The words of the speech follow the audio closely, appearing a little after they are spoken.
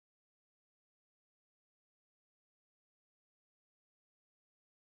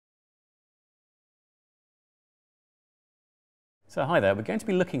So hi there, we're going to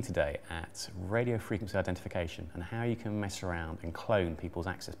be looking today at radio frequency identification and how you can mess around and clone people's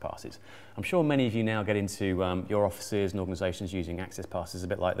access passes. I'm sure many of you now get into your offices and organisations using access passes a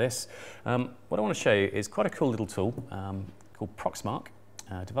bit like this. What I want to show you is quite a cool little tool called Proxmark.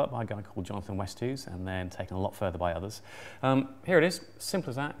 Developed by a guy called Jonathan Westhus and then taken a lot further by others. Here it is, simple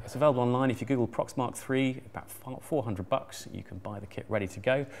as that. It's available online. If you Google Proxmark 3, about $400, you can buy the kit ready to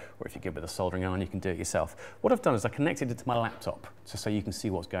go, or if you're good with a soldering iron, you can do it yourself. What I've done is I connected it to my laptop just so you can see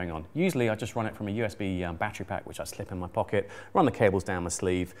what's going on. Usually I just run it from a USB battery pack, which I slip in my pocket, run the cables down my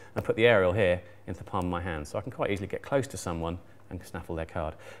sleeve, and put the aerial here into the palm of my hand, so I can quite easily get close to someone and snaffle their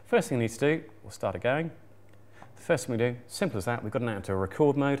card. First thing I need to do, we'll start it going. First thing we do, simple as that, we've got it out to a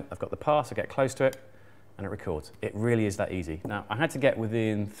record mode. I've got the pass, I get close to it, and it records. It really is that easy. Now, I had to get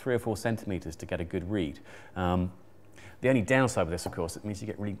within 3 or 4 centimetres to get a good read. The only downside with this, of course, it means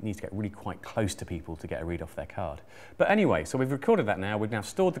you need to get really quite close to people to get a read off their card. But anyway, so we've recorded that now. We've now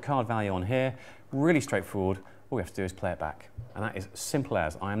stored the card value on here. Really straightforward. All we have to do is play it back. And that is simple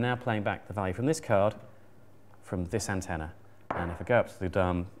as I am now playing back the value from this card from this antenna. And if I go up to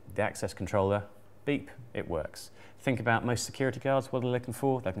the access controller, beep, it works. Think about most security guards, what are they looking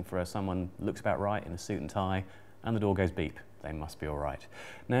for? They're looking for someone who looks about right in a suit and tie, and the door goes beep. They must be all right.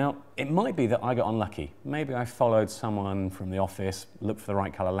 Now, it might be that I got unlucky. Maybe I followed someone from the office, looked for the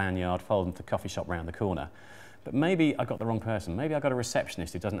right colour lanyard, followed them to the coffee shop round the corner. But maybe I got the wrong person. Maybe I got a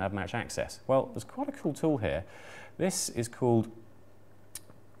receptionist who doesn't have much access. Well, there's quite a cool tool here. This is called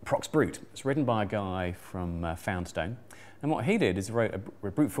Proxbrute. It's written by a guy from Foundstone. And what he did is he wrote a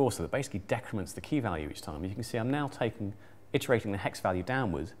brute forcer that basically decrements the key value each time. You can see I'm now iterating the hex value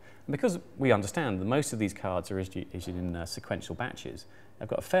downwards. And because we understand that most of these cards are issued in sequential batches, I've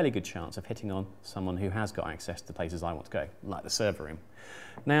got a fairly good chance of hitting on someone who has got access to places I want to go, like the server room.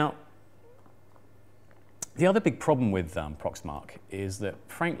 Now, the other big problem with Proxmark is that,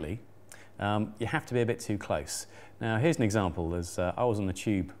 frankly, you have to be a bit too close. Now, here's an example. I was on the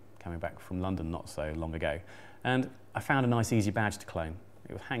tube coming back from London not so long ago, and I found a nice easy badge to clone.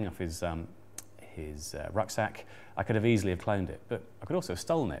 It was hanging off his rucksack. I could have easily cloned it, but I could also have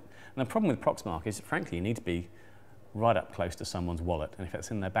stolen it. And the problem with Proxmark is, frankly, you need to be right up close to someone's wallet, and if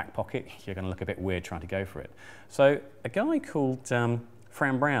it's in their back pocket, you're going to look a bit weird trying to go for it. So a guy called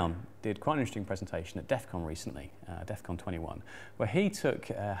Fran Brown did quite an interesting presentation at DEF CON recently, DEF CON 21, where he took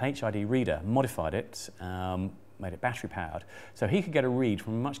a HID reader, modified it, made it battery powered, so he could get a read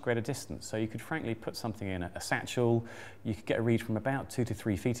from a much greater distance. So you could frankly put something in a satchel, you could get a read from about 2 to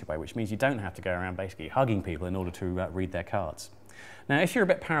 3 feet away, which means you don't have to go around basically hugging people in order to read their cards. Now, if you're a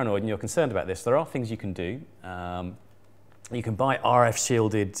bit paranoid and you're concerned about this, there are things you can do. You can buy RF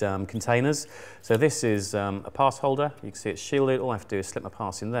shielded containers. So this is a pass holder. You can see it's shielded. All I have to do is slip my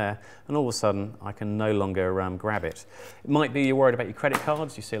pass in there, and all of a sudden I can no longer grab it. It might be you're worried about your credit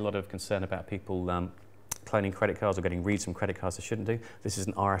cards. You see a lot of concern about people cloning credit cards or getting reads from credit cards they shouldn't do. This is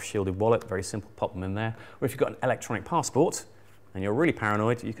an RF shielded wallet, very simple, pop them in there. Or if you've got an electronic passport and you're really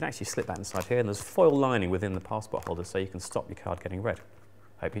paranoid, you can actually slip that inside here, and there's foil lining within the passport holder so you can stop your card getting read.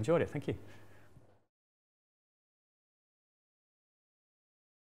 Hope you enjoyed it, thank you.